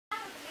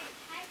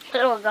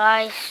Hello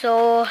guys,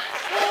 so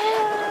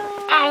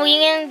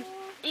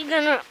we're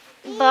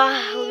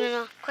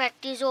gonna crack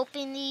these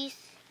open these.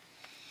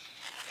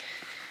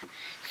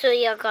 So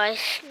yeah guys,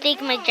 take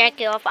my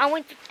jacket off. I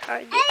went to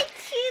Target.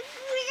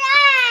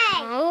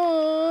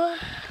 Oh,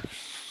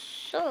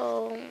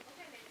 so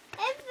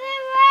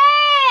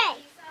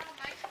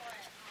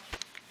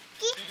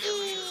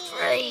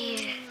right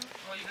here.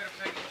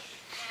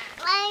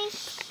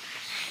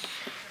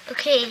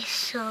 Okay,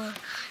 so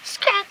let's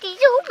crack these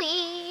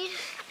open.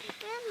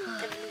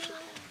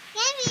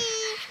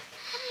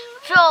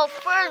 So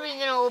first we're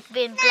gonna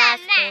open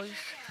Blastoise.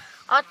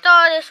 I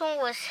thought this one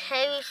was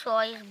heavy, so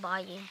I just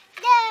bought it.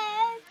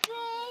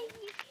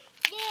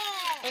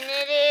 And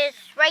it is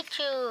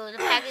Raichu. The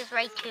pack is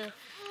Raichu.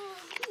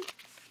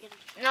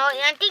 No,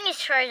 I think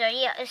it's Charizard.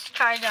 Yeah, it's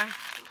Charizard.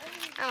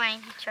 Alright,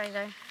 it's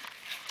Charizard.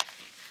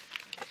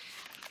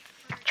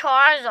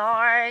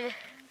 Charizard.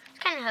 It's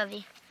kind of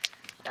heavy.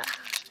 Yeah.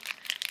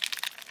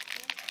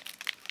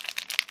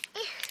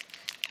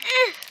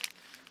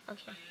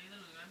 Okay.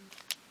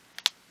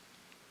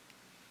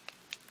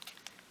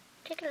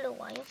 Take a little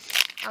while.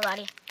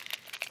 Alrighty.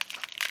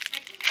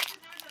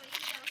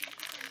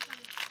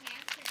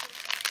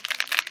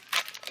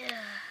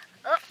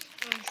 Oh.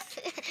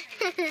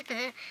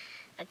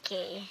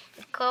 Okay.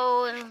 The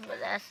code for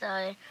that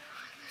side.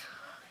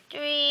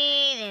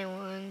 3, then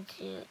 1,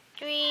 2,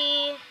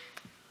 3.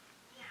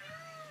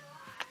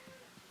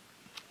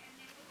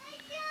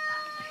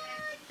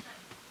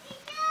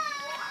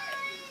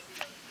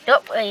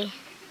 Oh, wait.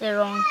 They're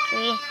wrong.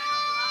 3,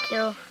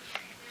 2.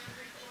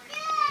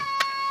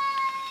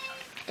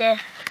 There.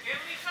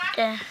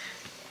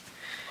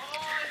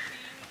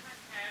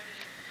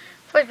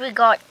 First we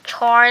got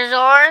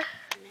Charizard,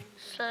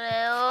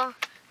 Slale,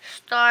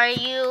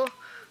 Staryu,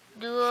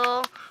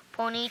 Duo,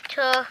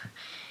 Ponyta,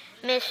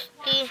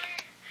 Misty,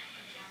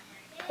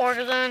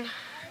 Portagon,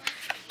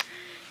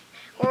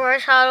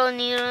 Reverse Hollow,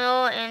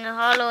 Nero, and the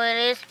Hollow it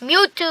is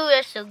Mewtwo.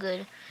 That's so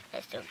good.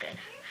 That's so good.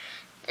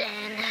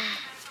 Then,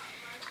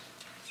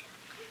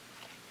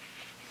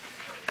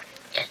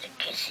 as you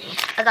can see,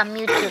 I got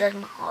Mewtwo. That's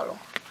my Hollow.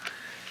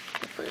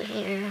 Put it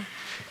here.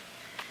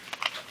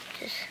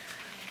 Just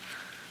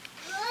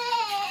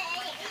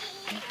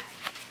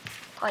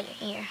put it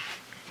here.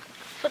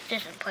 Put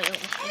this and put it over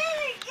here.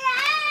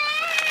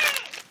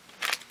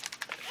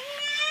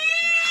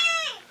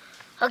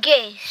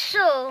 Okay,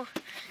 so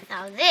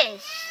now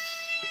this.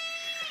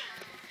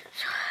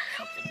 So let's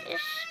open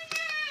this.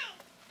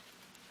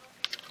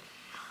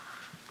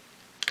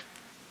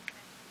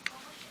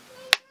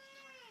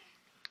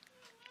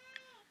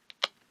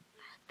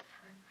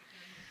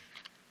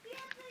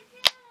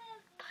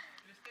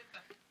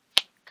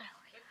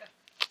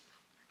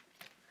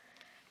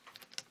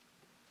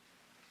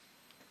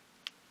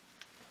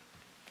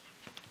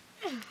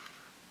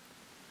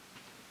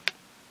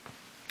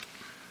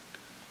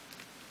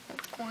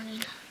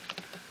 Recording.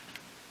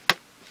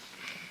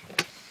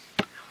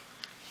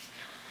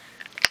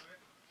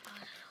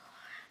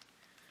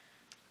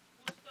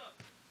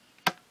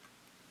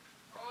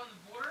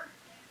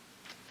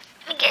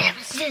 Get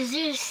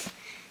scissors.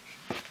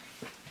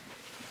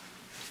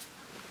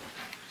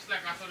 Es la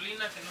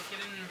gasolina que no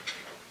quieren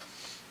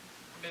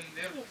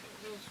vender.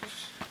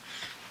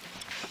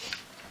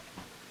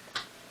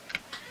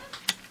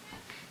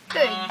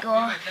 There you go.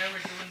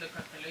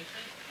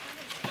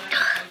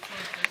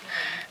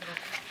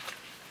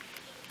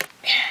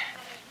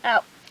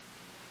 Out.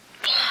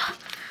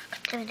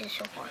 Turn this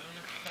so hard.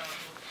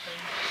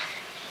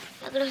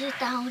 I'm gonna sit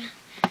down.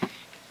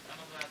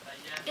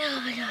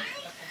 Oh my god.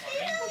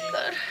 Oh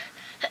god.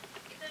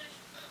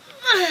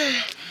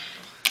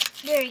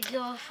 There you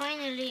go.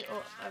 Finally.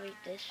 Oh, I'll read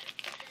this.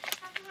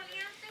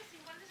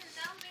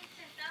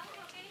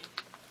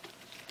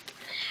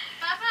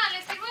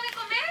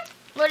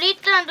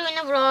 Ahorita I'm doing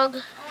a vlog.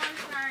 Oh, I'm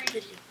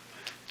sorry.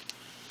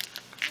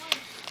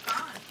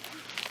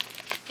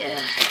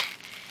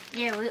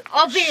 Yeah, we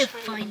opened it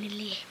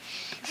finally.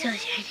 So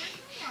shiny.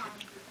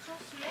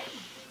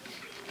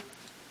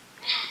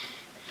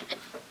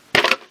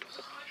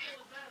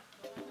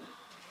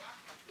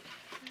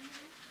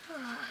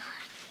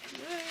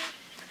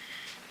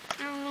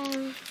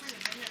 One,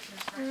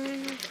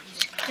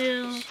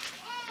 2,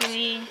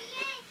 3,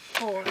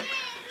 4.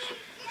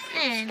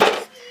 And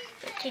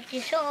take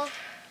this off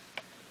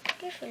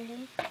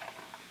carefully.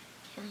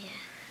 So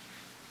yeah,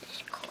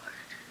 this cord.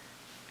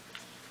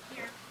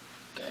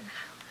 Good.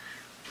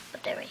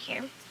 Put that right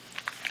here.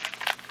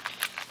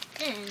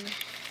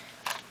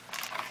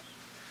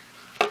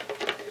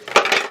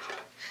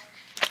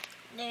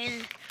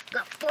 Then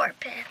got 4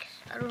 packs.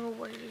 I don't know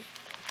what it is.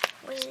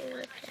 What is it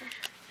like that?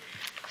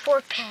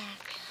 4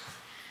 packs.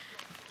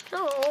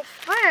 So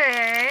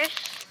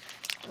first,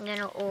 I'm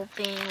gonna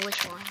open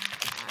which one?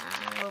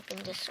 I'm gonna open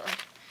this one.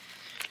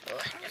 So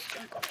I'm just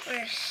gonna go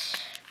first.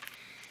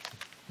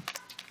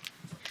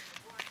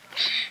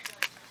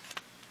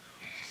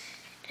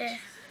 There.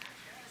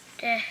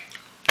 Okay.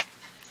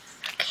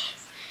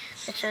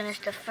 This one is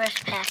the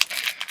first pack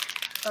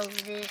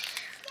of this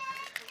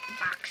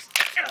box.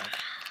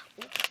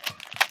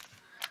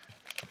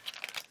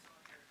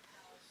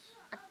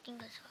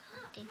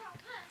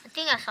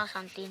 think I saw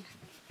something.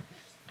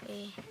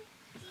 3,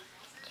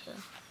 2. I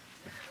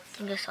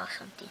think I saw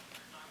something.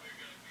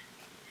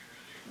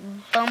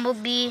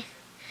 Bumblebee,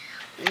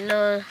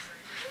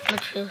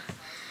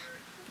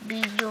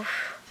 Bidoof,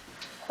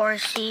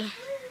 Horsey,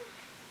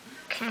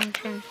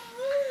 Canton,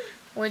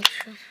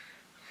 Woodchuck,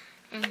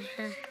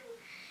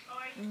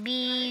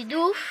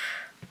 Bidoof,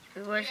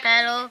 reverse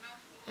hollow,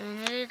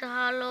 and it is a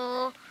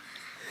hollow.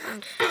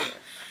 And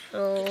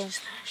so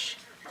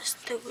Let's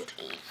do it.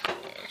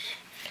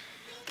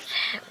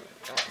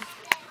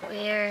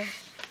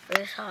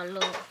 Where's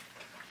hollow?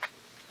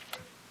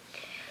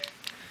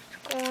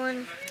 It's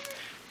going.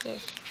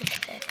 Yes, it's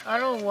back. I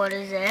don't know what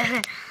is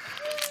that.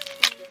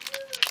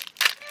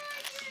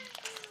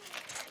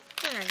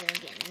 I'm not gonna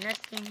get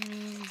nothing,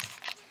 man.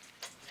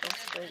 So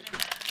straight.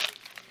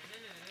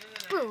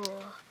 Ooh.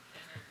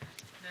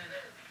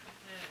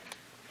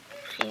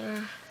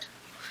 Here.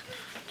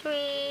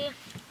 3.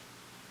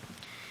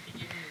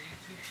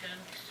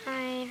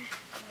 Side.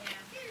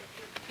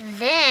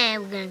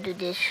 Then we're gonna do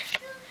this.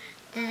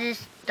 This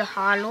is the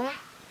hollow,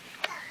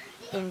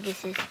 and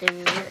this is the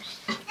reverse.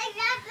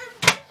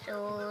 So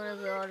we'll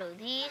do all of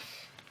these.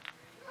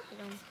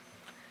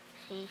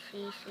 See.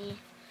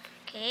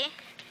 Okay.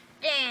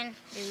 Then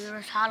the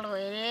reverse hollow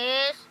it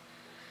is.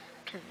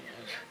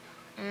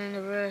 And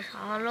the reverse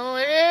hollow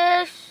it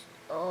is.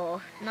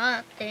 Oh,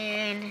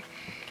 nothing.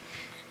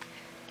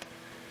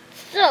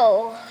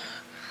 So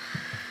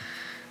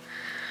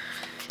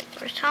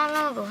reverse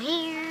hollow, go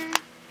here.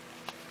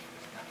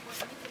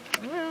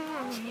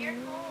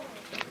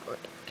 Go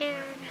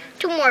there.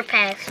 2 more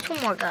packs. 2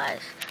 more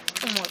guys.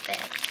 2 more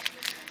packs.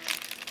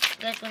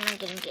 Guess we're not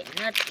gonna get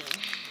nothing.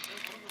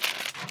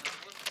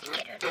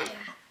 Get out of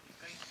here.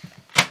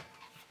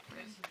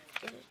 1,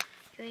 2,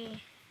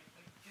 3,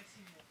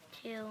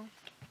 2.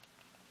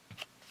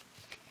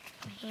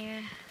 From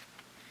here.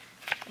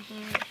 From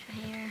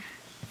here.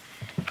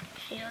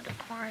 See all the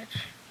cards.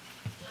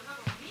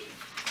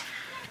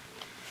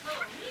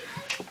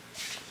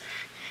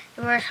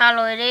 Reverse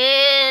hollow it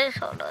is.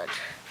 Hold on.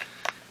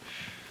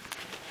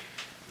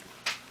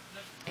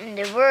 And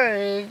the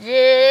word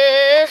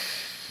is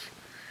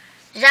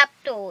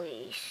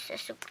Zapdos.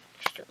 That's so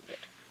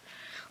good.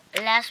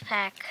 Last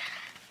pack.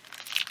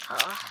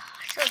 Oh,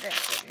 still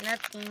didn't get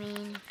nothing,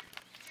 man.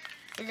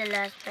 This is the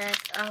last pack.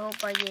 I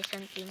hope I get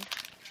something.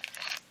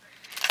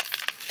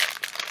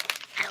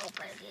 I hope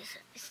I get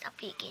something. Stop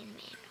peeking,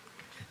 man.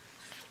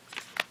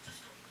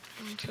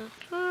 1, 2,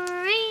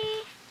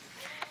 3.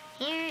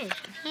 Here is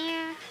from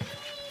here.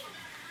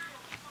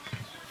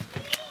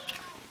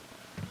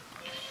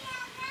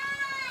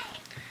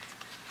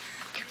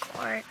 The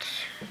cards.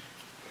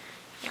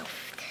 No.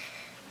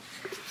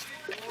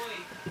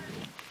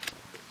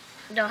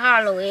 The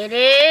hollow it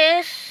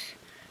is.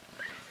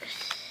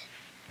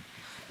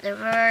 The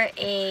rare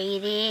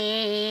it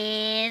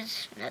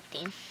is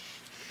nothing.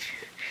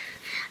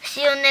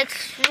 See you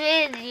next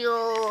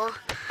video.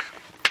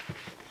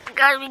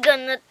 Guys, we got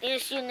nothing.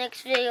 See you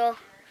next video.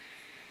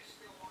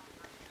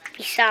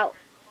 Peace out.